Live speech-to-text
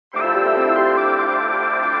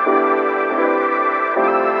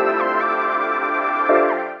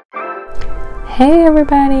Hey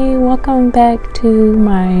everybody, welcome back to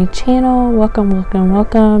my channel.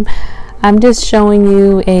 Welcome. I'm just showing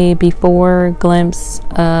you a before glimpse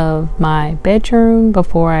of my bedroom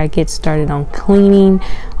before I get started on cleaning.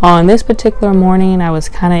 On this particular morning, I was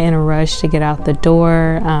kind of in a rush to get out the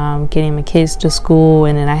door, getting my kids to school,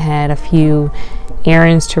 and then I had a few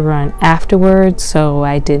errands to run afterwards, so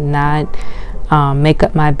I did not make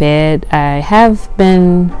up my bed. I have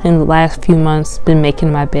been in the last few months been making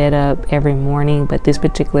my bed up every morning, but this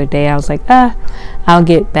particular day I was like, I'll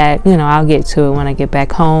get back, I'll get to it when I get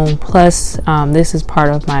back home. Plus this is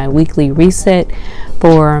part of my weekly reset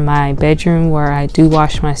for my bedroom, where I do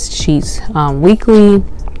wash my sheets weekly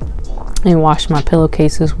and wash my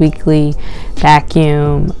pillowcases weekly,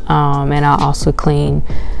 vacuum, and I'll also clean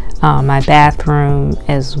my bathroom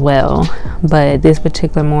as well. But this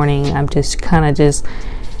particular morning, I'm just gonna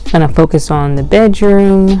focus on the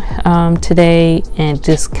bedroom today, and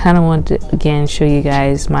just kind of want to again show you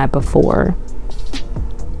guys my before.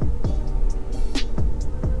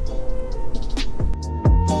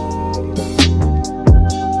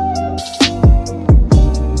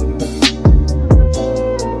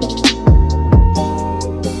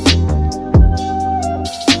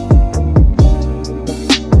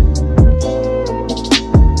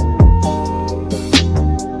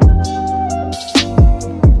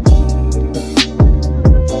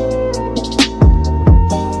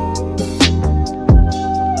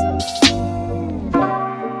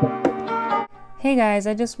 Hey guys,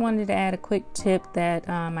 I just wanted to add a quick tip that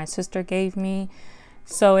my sister gave me.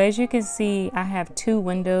 So as you can see, I have 2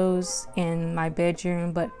 windows in my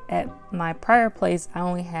bedroom, but at my prior place I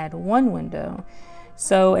only had 1 window.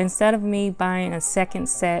 So instead of me buying a second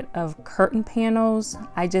set of curtain panels,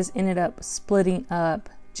 I just ended up splitting up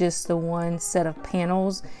just the 1 set of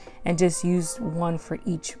panels and just used 1 for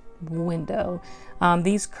each window.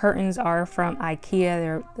 These curtains are from IKEA.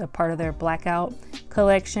 They're a part of their blackout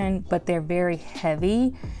collection, but they're very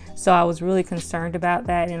heavy, so I was really concerned about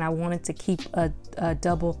that, and I wanted to keep a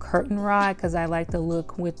double curtain rod because I like the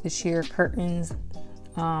look with the sheer curtains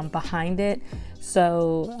behind it.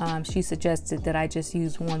 So she suggested that I just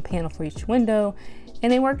use 1 panel for each window,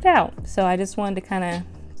 and it worked out. So I just wanted to kind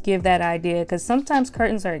of give that idea, because sometimes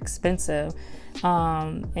curtains are expensive.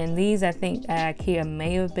 And these, I think at IKEA,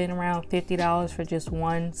 may have been around $50 for just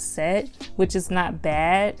 1 set, which is not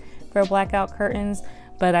bad for blackout curtains.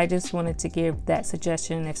 But I just wanted to give that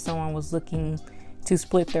suggestion if someone was looking to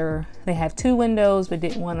split they have 2 windows but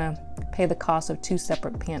didn't want to pay the cost of 2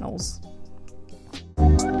 separate panels.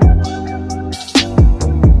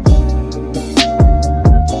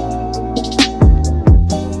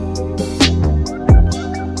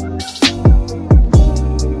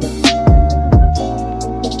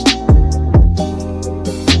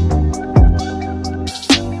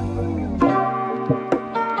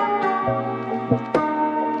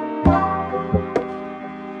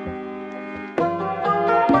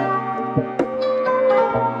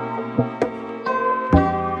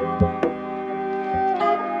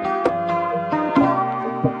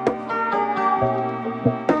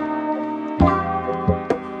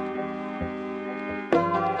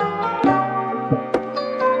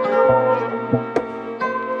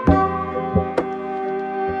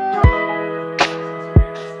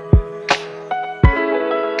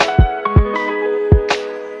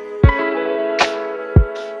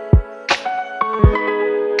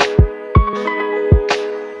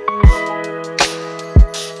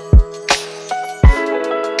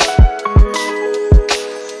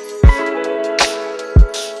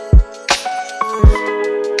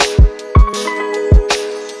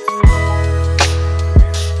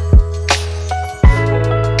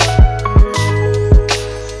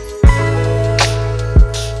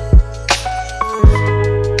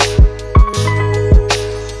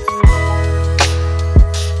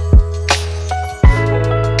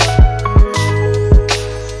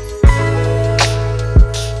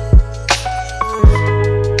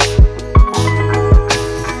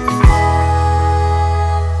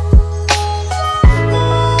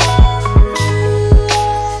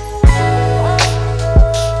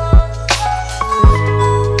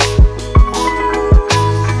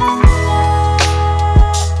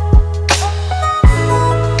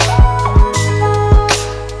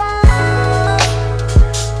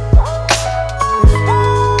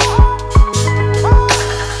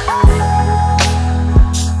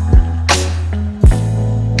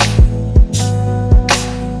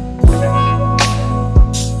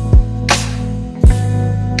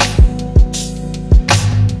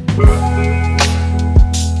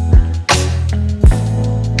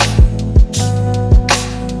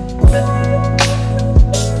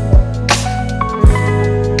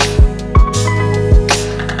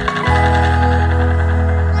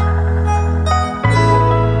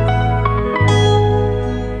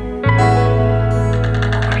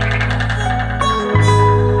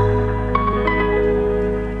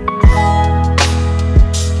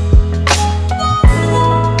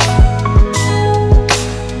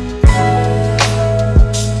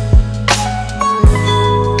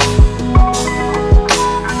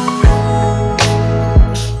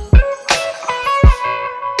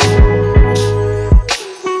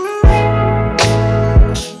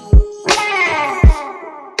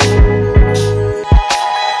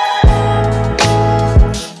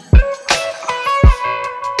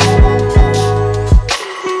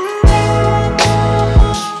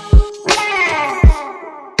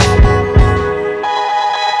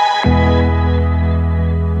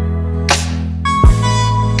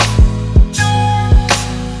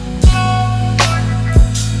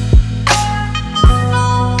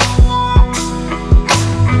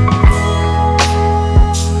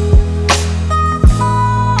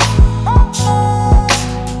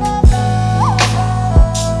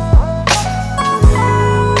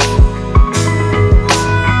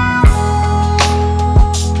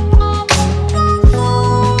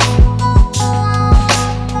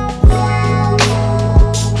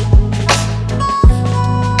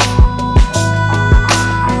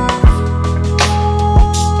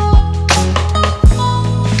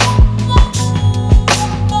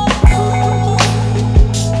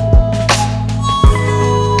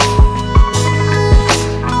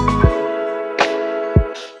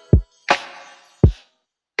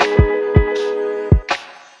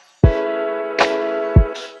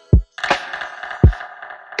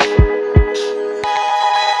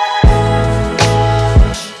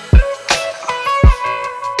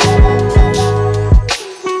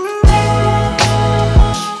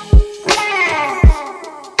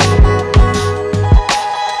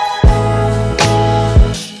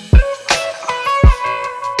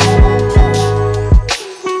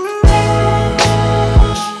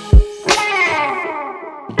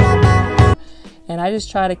 I just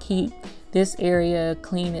try to keep this area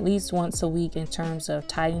clean at least once a week in terms of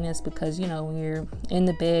tidiness, because you know, when you're in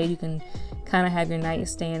the bed, you can kind of have your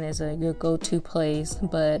nightstand as your go-to place,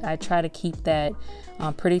 but I try to keep that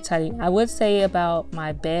pretty tidy. I would say about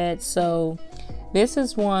my bed, so this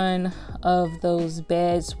is one of those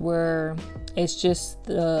beds where it's just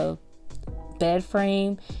the bed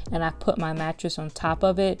frame and I put my mattress on top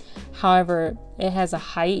of it. However, it has a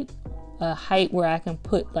height where I can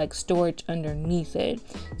put like storage underneath it.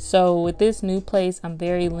 So with this new place, I'm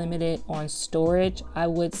very limited on storage. I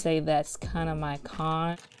would say that's kind of my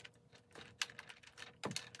con.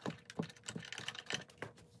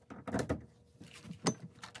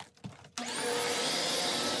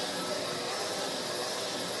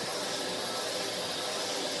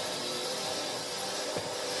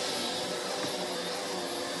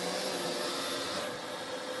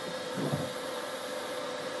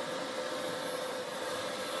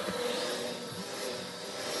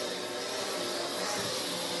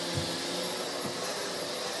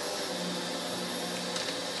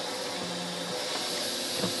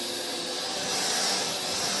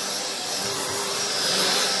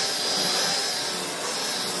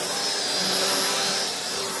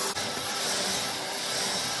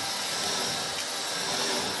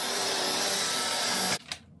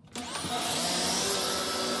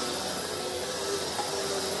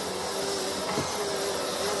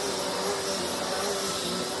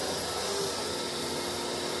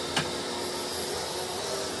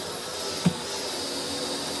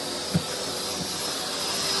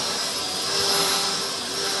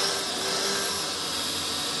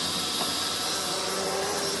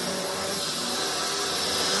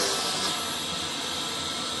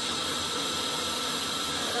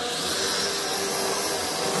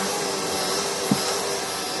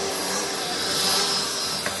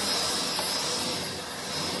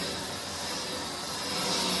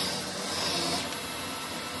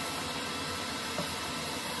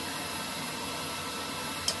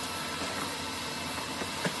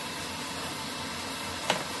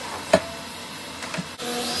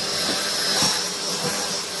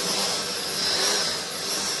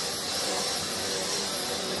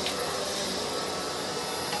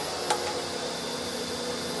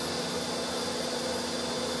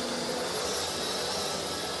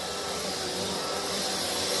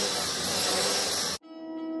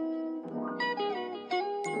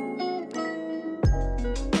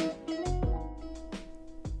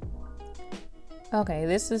 Okay,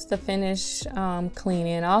 this is the finished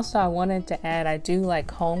cleaning. Also, I wanted to add, I do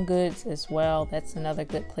like Home Goods as well. That's another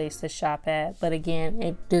good place to shop at. But again,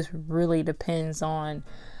 it just really depends on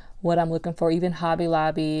what I'm looking for. Even Hobby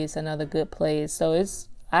Lobby is another good place. So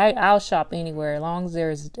I'll shop anywhere as long as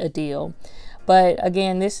there's a deal. But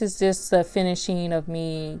again, this is just the finishing of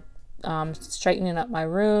me straightening up my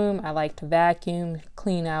room. I like to vacuum,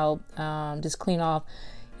 clean out, just clean off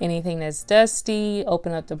anything that's dusty,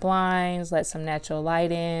 open up the blinds, let some natural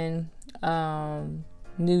light in,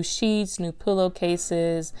 new sheets, new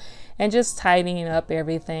pillowcases, and just tidying up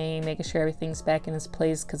everything, making sure everything's back in its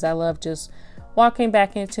place, because I love just walking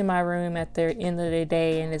back into my room at the end of the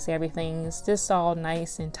day and everything's just all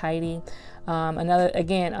nice and tidy.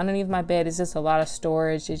 Again, underneath my bed is just a lot of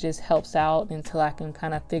storage. It just helps out until I can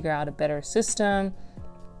kind of figure out a better system.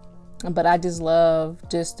 But I just love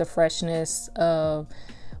just the freshness of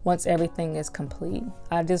once everything is complete.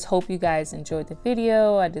 I just hope you guys enjoyed the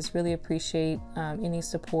video. I just really appreciate any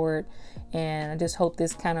support, and I just hope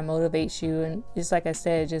this kind of motivates you, and just like I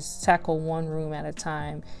said, just tackle one room at a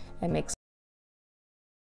time and make